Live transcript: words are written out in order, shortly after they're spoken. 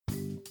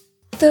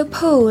The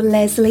Paul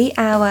Leslie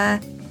Hour,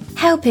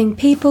 helping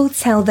people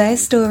tell their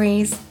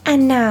stories.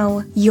 And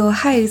now, your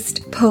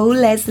host, Paul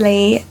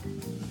Leslie.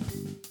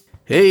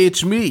 Hey,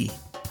 it's me.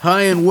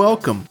 Hi and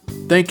welcome.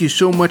 Thank you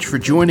so much for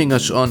joining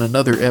us on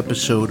another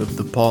episode of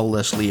the Paul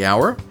Leslie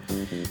Hour.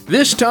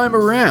 This time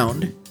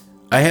around,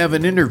 I have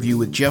an interview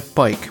with Jeff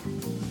Pike.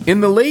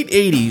 In the late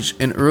 80s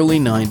and early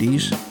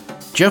 90s,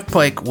 Jeff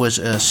Pike was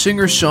a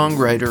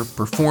singer-songwriter,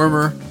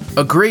 performer,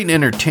 a great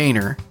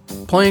entertainer,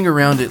 playing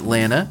around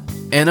Atlanta,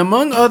 and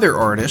among other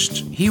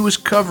artists, he was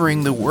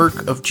covering the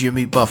work of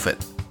Jimmy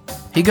Buffett.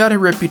 He got a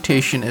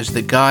reputation as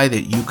the guy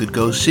that you could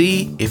go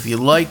see if you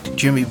liked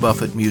Jimmy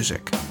Buffett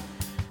music.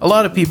 A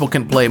lot of people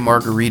can play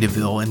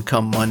Margaritaville and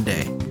Come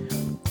Monday.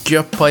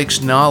 Jeff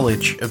Pike's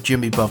knowledge of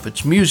Jimmy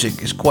Buffett's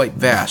music is quite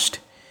vast.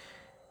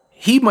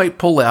 He might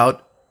pull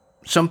out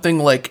something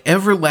like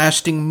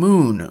Everlasting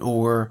Moon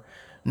or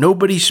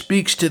Nobody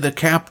Speaks to the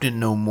Captain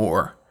No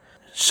More,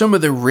 some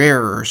of the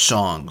rarer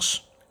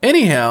songs.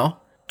 Anyhow,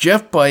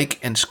 Jeff Pike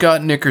and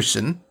Scott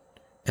Nickerson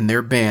and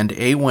their band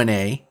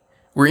A1A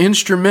were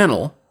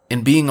instrumental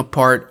in being a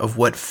part of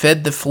what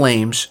fed the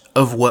flames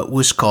of what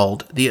was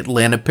called the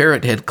Atlanta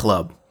Parrothead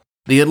Club.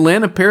 The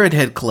Atlanta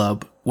Parrothead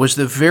Club was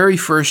the very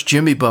first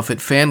Jimmy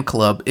Buffett fan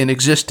club in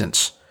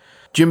existence.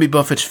 Jimmy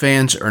Buffett's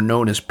fans are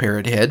known as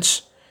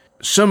Parrotheads.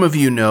 Some of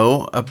you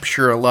know, I'm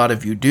sure a lot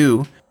of you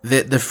do,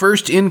 that the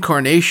first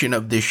incarnation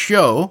of this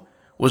show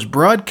was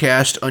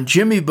broadcast on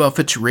Jimmy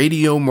Buffett's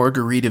Radio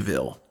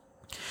Margaritaville.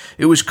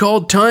 It was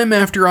called Time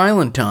After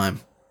Island Time.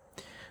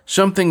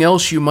 Something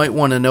else you might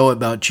want to know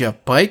about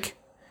Jeff Pike: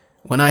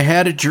 when I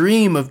had a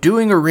dream of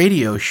doing a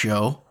radio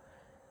show,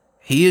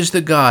 he is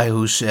the guy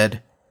who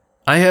said,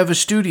 "I have a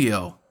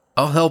studio,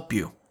 I'll help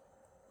you."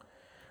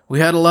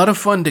 We had a lot of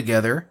fun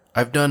together.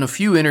 I've done a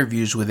few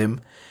interviews with him,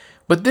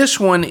 but this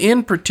one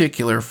in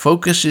particular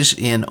focuses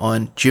in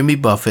on Jimmy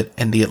Buffett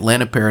and the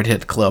Atlanta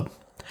Parrothead Club.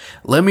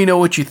 Let me know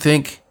what you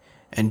think,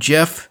 and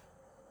Jeff,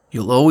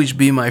 you'll always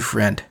be my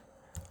friend.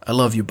 I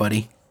love you,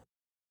 buddy.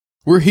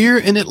 We're here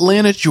in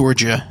Atlanta,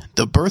 Georgia,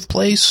 the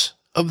birthplace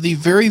of the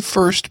very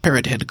first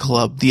Parrothead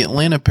Club, the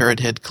Atlanta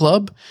Parrothead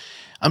Club.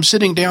 I'm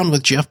sitting down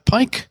with Jeff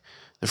Pike,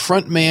 the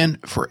front man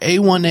for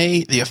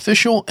A1A, the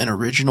official and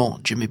original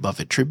Jimmy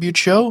Buffett tribute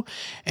show,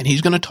 and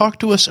he's going to talk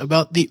to us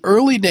about the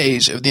early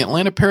days of the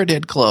Atlanta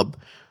Parrothead Club,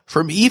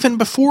 from even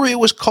before it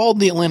was called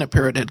the Atlanta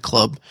Parrothead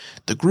Club,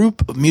 the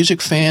group of music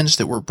fans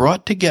that were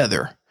brought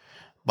together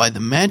by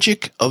the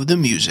magic of the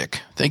music.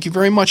 Thank you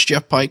very much,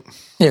 Jeff Pike.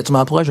 Yeah, it's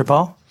my pleasure,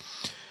 Paul.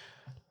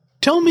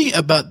 Tell me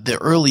about the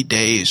early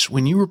days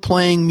when you were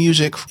playing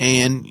music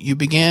and you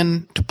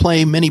began to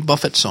play many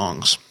Buffett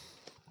songs.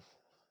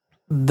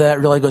 That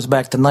really goes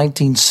back to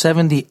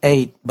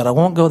 1978, but I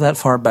won't go that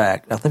far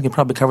back. I think you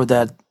probably covered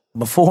that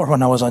before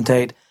when I was on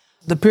Tate.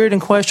 The period in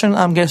question,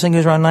 I'm guessing,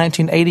 is around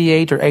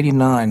 1988 or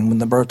 89 when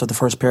the birth of the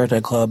first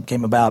Parrothead Club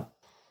came about.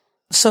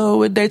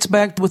 So it dates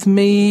back with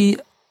me,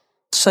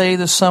 say,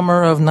 the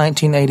summer of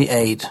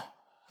 1988.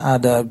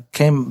 I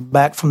came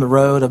back from the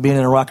road of being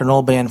in a rock and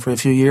roll band for a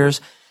few years,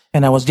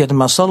 and I was getting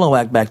my solo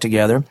act back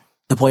together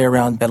to play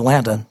around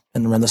Atlanta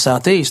and around the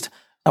Southeast.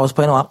 I was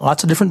playing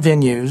lots of different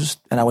venues,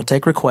 and I would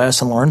take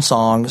requests and learn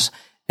songs,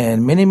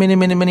 and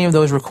many of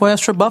those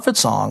requests were Buffett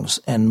songs,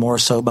 and more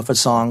so Buffett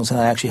songs than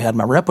I actually had in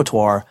my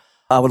repertoire.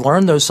 I would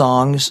learn those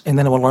songs, and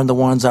then I would learn the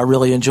ones I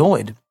really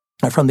enjoyed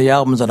from the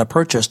albums that I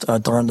purchased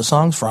to learn the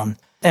songs from.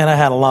 And I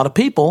had a lot of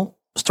people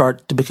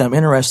start to become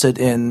interested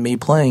in me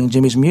playing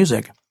Jimmy's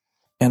music,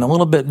 and a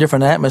little bit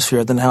different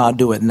atmosphere than how I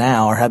do it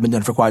now, or have been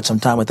doing for quite some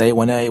time with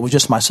A1A. It was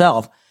just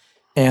myself.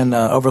 And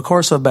over the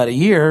course of about a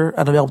year,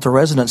 I developed a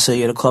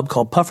residency at a club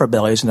called Puffer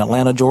Bellies in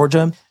Atlanta,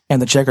 Georgia,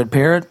 and the Checkered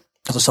Parrot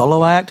as a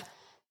solo act.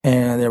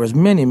 And there was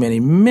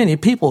many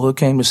people who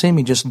came to see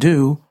me just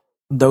do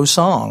those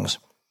songs.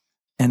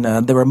 And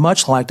they were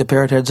much like the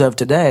Parrotheads of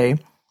today,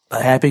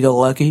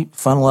 happy-go-lucky,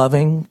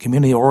 fun-loving,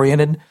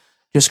 community-oriented,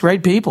 just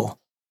great people.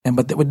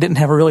 But we didn't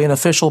have really an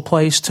official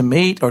place to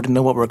meet or to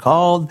know what we're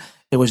called.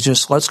 It was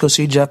just, let's go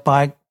see Jeff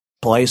Pike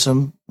play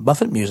some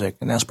Buffett music.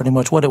 And that's pretty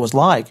much what it was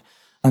like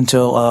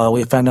until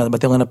we found out about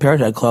the Atlanta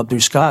Parrothead Club through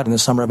Scott in the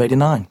summer of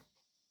 '89.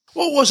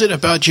 What was it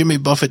about Jimmy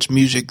Buffett's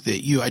music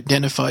that you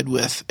identified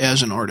with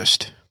as an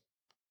artist?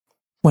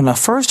 When I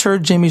first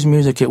heard Jimmy's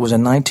music, it was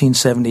in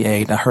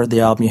 1978. I heard the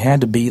album You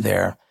Had to Be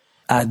There.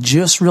 I'd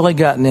just really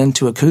gotten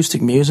into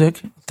acoustic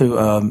music through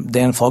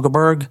Dan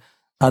Fogelberg.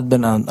 I'd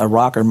been a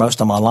rocker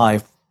most of my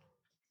life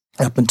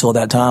up until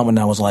that time when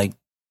I was like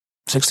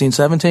 16,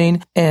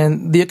 17.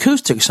 And the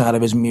acoustic side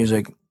of his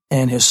music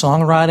and his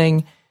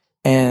songwriting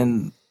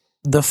and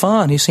the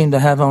fun he seemed to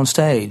have on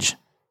stage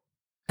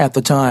at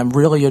the time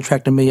really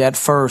attracted me at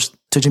first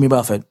to Jimmy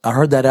Buffett. I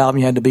heard that album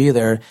You Had to Be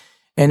There,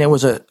 and it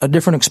was a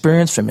different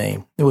experience for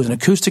me. It was an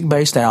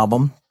acoustic-based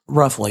album,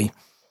 roughly,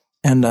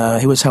 and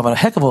he was having a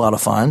heck of a lot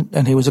of fun,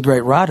 and he was a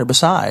great writer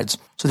besides.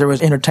 So there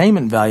was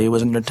entertainment value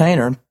as an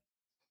entertainer,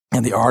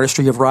 and the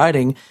artistry of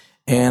writing,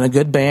 and a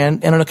good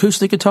band, and an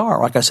acoustic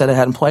guitar. Like I said, I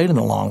hadn't played in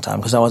a long time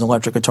because I was an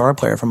electric guitar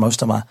player for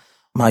most of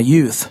my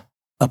youth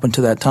up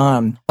until that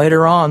time.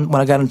 Later on,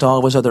 when I got into all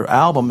of his other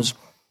albums,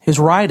 his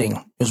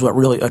writing is what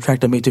really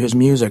attracted me to his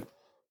music.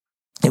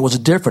 It was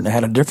different. It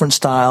had a different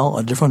style,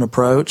 a different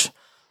approach,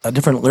 a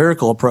different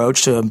lyrical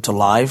approach to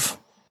life.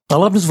 I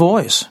loved his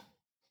voice.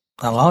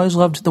 I always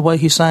loved the way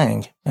he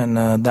sang, and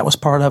that was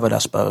part of it, I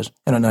suppose,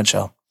 in a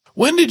nutshell.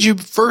 When did you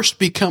first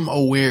become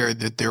aware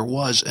that there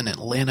was an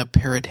Atlanta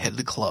Parrot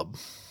Head Club?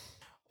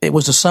 It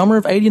was the summer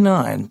of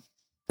 '89,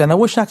 and I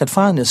wish I could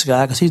find this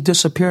guy because he's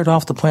disappeared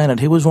off the planet.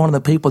 He was one of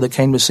the people that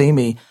came to see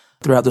me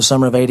throughout the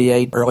summer of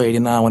 '88, early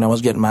 '89 when I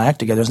was getting my act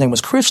together. His name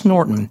was Chris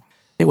Norton.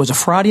 It was a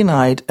Friday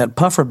night at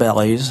Puffer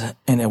Belly's,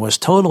 and it was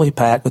totally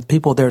packed with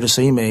people there to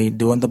see me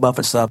doing the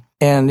Buffett stuff.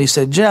 And he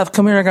said, "Jeff,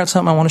 come here, I got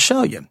something I want to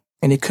show you."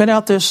 And he cut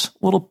out this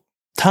little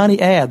tiny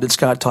ad that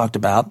Scott talked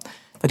about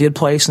that he had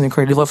placed in the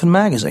Creative Elephant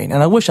magazine.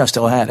 And I wish I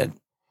still had it.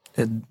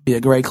 It'd be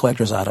a great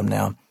collector's item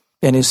now.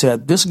 And he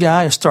said, "This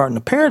guy is starting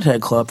a Parrot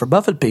Head Club for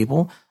Buffett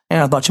people,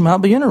 and I thought you might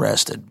be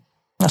interested."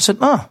 I said,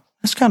 "Oh,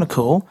 that's kind of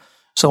cool."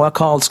 So I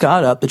called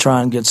Scott up to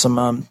try and get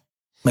some,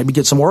 maybe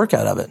get some work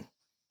out of it.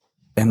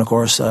 And of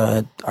course,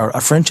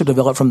 our friendship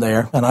developed from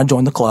there, and I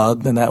joined the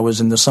club, and that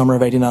was in the summer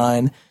of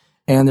 '89.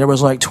 And there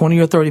was like 20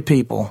 or 30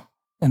 people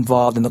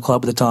involved in the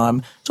club at the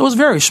time. So it was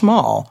very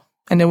small.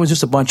 And it was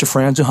just a bunch of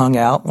friends who hung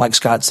out. Like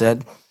Scott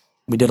said,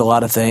 we did a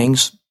lot of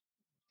things,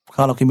 a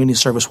lot of community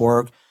service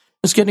work,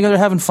 just getting together,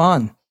 having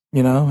fun,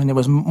 and it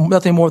was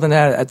nothing more than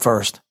that at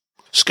first.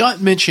 Scott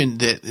mentioned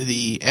that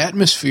the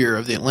atmosphere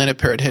of the Atlanta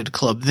Parrot Head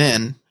Club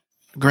then,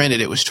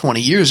 granted it was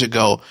 20 years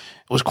ago,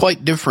 was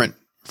quite different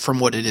from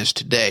what it is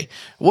today.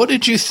 What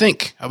did you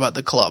think about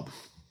the club?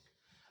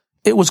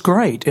 It was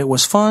great. It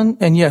was fun.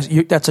 And yes,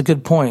 that's a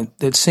good point.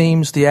 It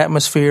seems the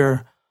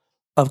atmosphere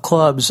of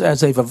clubs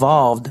as they've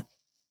evolved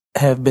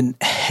have been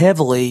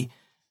heavily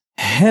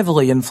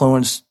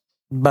influenced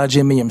by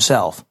Jimmy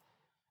himself.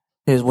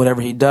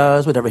 Whatever he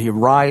does, whatever he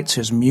writes,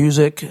 his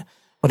music,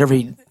 whatever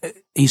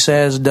he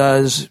says,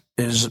 does,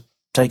 is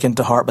taken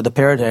to heart by the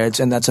Parrot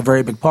Heads, and that's a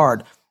very big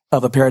part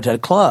of a Parrot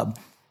Head Club.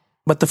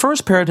 But the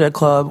first Parrot Head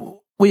Club,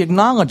 we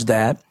acknowledged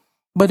that,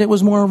 but it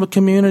was more of a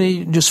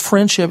community, just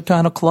friendship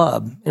kind of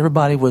club.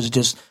 Everybody was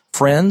just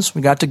friends.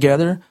 We got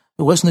together.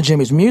 We listened to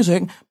Jimmy's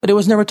music, but it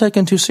was never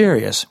taken too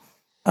serious.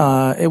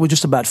 It was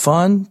just about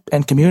fun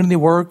and community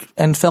work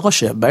and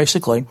fellowship,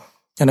 basically,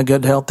 in a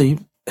good, healthy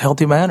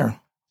manner.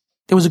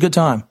 It was a good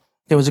time.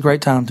 It was a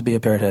great time to be a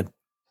Parrot Head.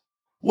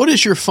 What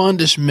is your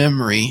fondest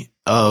memory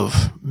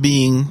of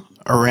being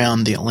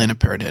around the Atlanta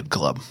Parrot Head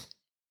Club?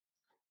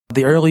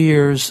 The early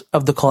years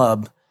of the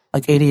club,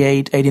 like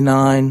 88,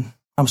 89,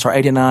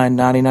 90,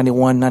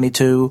 91,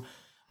 92,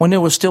 when it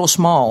was still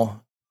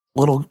small,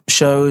 little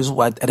shows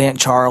like at Aunt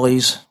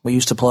Charlie's, we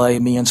used to play,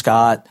 me and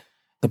Scott,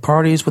 the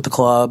parties with the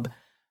club,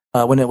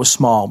 when it was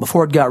small,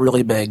 before it got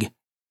really big.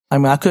 I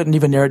mean, I couldn't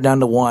even narrow it down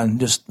to one.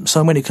 Just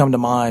so many come to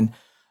mind.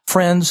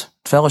 Friends,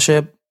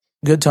 fellowship,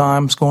 good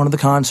times, going to the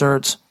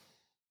concerts.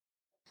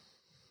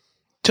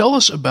 Tell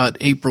us about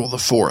April the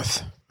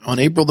 4th. On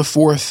April the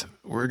 4th,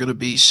 we're going to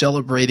be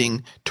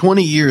celebrating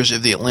 20 years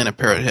of the Atlanta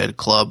Parrot Head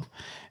Club.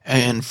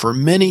 And for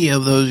many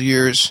of those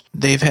years,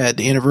 they've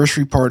had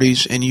anniversary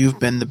parties, and you've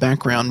been the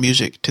background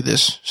music to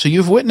this. So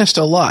you've witnessed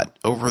a lot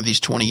over these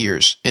 20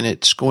 years, and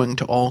it's going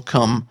to all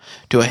come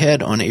to a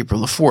head on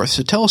April the 4th.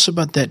 So tell us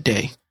about that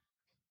day.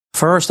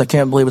 First, I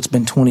can't believe it's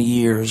been 20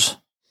 years.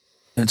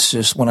 It's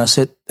just, when I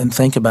sit and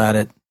think about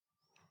it,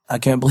 I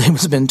can't believe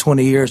it's been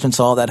 20 years since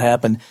all that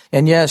happened.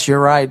 And yes, you're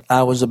right.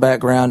 I was the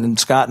background, and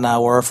Scott and I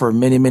were for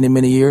many, many,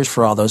 many years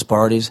for all those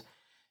parties.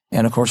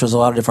 And of course, there's a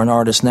lot of different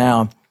artists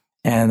now.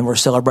 And we're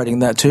celebrating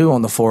that too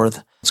on the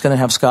 4th. It's going to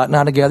have Scott and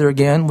I together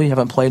again. We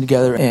haven't played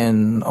together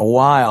in a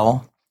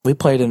while. We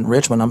played in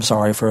Richmond,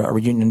 for a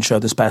reunion show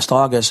this past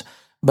August.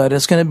 But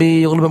it's going to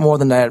be a little bit more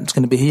than that. It's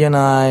going to be he and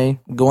I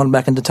going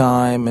back into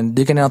time and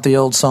digging out the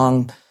old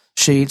song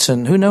sheets,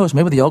 and who knows,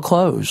 maybe the old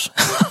clothes.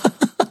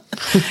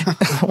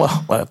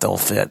 well, if they'll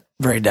fit.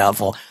 Very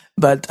doubtful.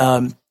 But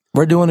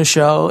we're doing a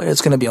show.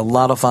 It's going to be a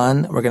lot of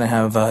fun. We're going to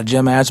have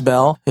Jim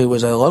Asbell, who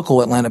was a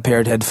local Atlanta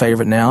Parrot Head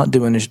favorite now,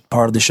 doing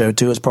part of the show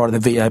too as part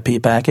of the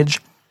VIP package.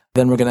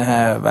 Then we're going to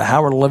have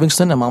Howard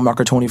Livingston and Mile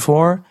Marker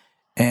 24.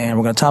 And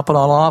we're going to top it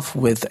all off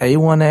with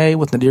A1A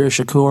with Nadir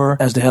Shakur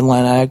as the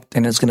headline act.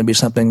 And it's going to be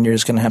something you're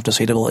just going to have to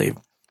see to believe.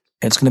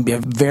 It's going to be a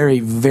very,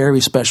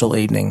 very special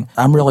evening.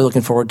 I'm really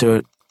looking forward to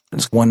it.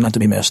 It's one not to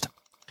be missed.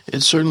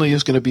 It certainly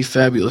is going to be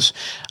fabulous.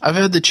 I've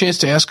had the chance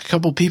to ask a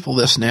couple people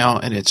this now,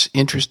 and it's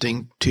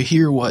interesting to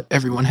hear what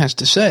everyone has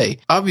to say.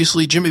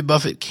 Obviously, Jimmy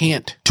Buffett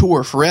can't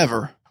tour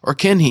forever, or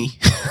can he?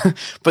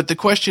 But the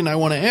question I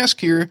want to ask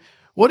here,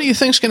 what do you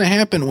think is going to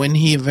happen when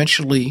he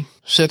eventually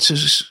sets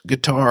his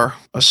guitar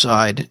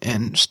aside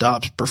and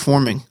stops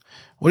performing?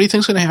 What do you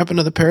think is going to happen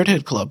to the Parrot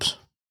Head clubs?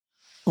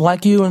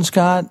 Like you and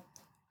Scott,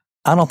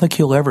 I don't think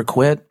he'll ever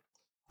quit.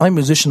 I'm a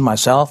musician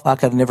myself. I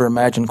could never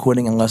imagine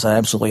quitting unless I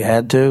absolutely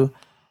had to.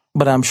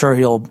 But I'm sure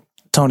he'll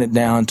tone it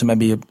down to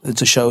maybe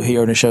it's a show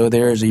here and a show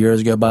there as the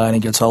years go by and he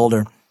gets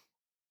older.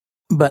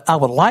 But I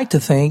would like to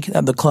think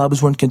that the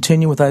clubs wouldn't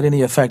continue without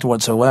any effect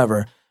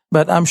whatsoever.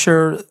 But I'm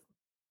sure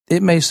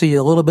it may see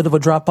a little bit of a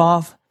drop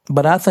off,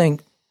 but I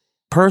think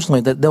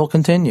personally that they'll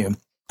continue.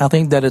 I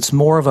think that it's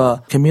more of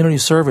a community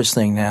service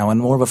thing now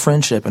and more of a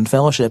friendship and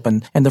fellowship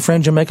and the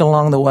friends you make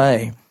along the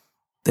way.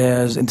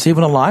 It's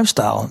even a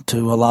lifestyle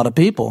to a lot of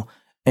people.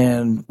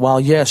 And while,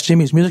 yes,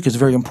 Jimmy's music is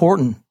very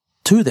important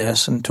to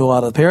this and to a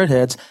lot of the Parrot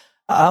Heads,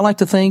 I like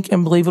to think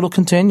and believe it'll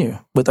continue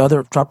with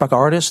other trop rock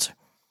artists.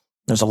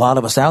 There's a lot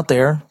of us out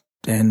there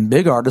and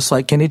big artists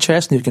like Kenny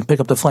Chesney who can pick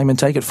up the flame and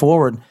take it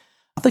forward.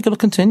 I think it'll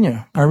continue.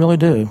 I really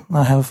do.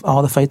 I have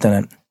all the faith in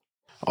it.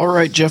 All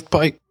right, Jeff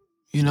Pike,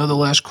 the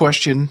last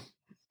question.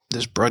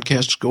 This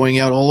broadcast is going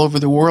out all over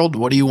the world.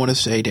 What do you want to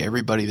say to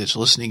everybody that's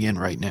listening in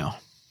right now?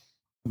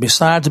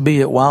 Besides to be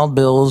at Wild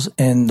Bill's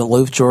in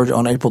Duluth, Georgia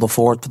on April the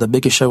 4th for the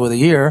biggest show of the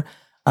year,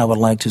 I would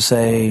like to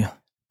say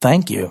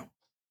thank you.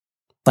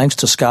 Thanks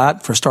to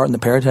Scott for starting the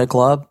Parrot Head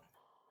Club.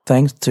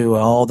 Thanks to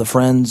all the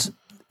friends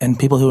and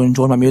people who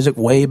enjoyed my music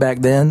way back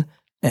then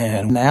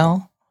and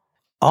now.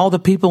 All the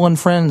people and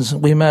friends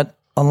we met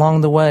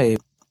along the way.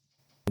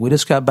 We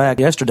just got back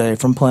yesterday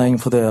from playing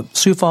for the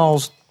Sioux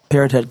Falls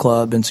Parrot Head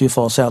Club in Sioux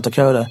Falls, South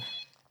Dakota,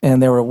 and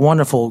they were a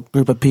wonderful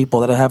group of people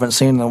that I haven't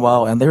seen in a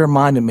while, and they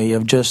reminded me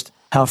of just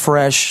how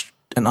fresh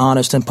and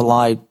honest and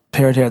polite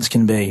Parrot Heads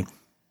can be.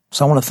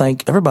 So I want to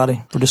thank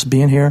everybody for just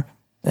being here,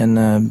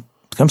 and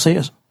come see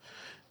us.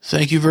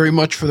 Thank you very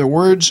much for the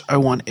words. I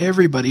want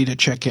everybody to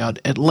check out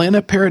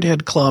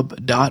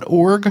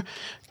AtlantaParrotHeadClub.org.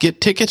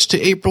 Get tickets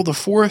to April the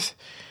 4th.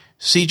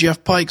 See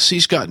Jeff Pike, see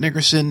Scott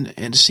Nickerson,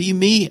 and see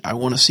me. I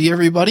want to see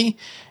everybody.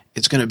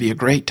 It's going to be a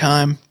great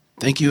time.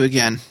 Thank you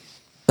again.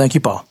 Thank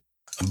you, Paul.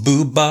 A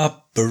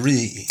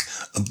boo-bop-a-ree,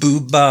 a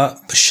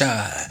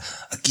boo-bop-a-shy,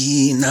 a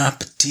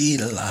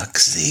gee-na-pa-tee-la-lock,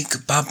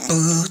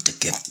 seek-a-bop-boo,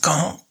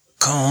 to-get-con,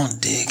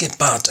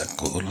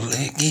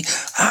 dig-it-bop-ta-go-leggy,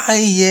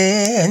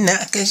 ah-yeah,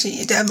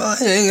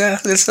 knock-a-shee-da-boy,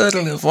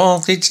 suddenly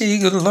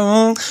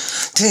walk-a-chee-along,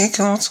 take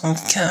on some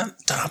count,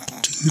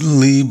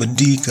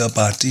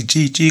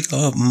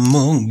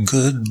 top-a-doodle-lee-ba-dee-ka-ba-tee-chee-chee-ka-mong,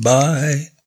 goodbye.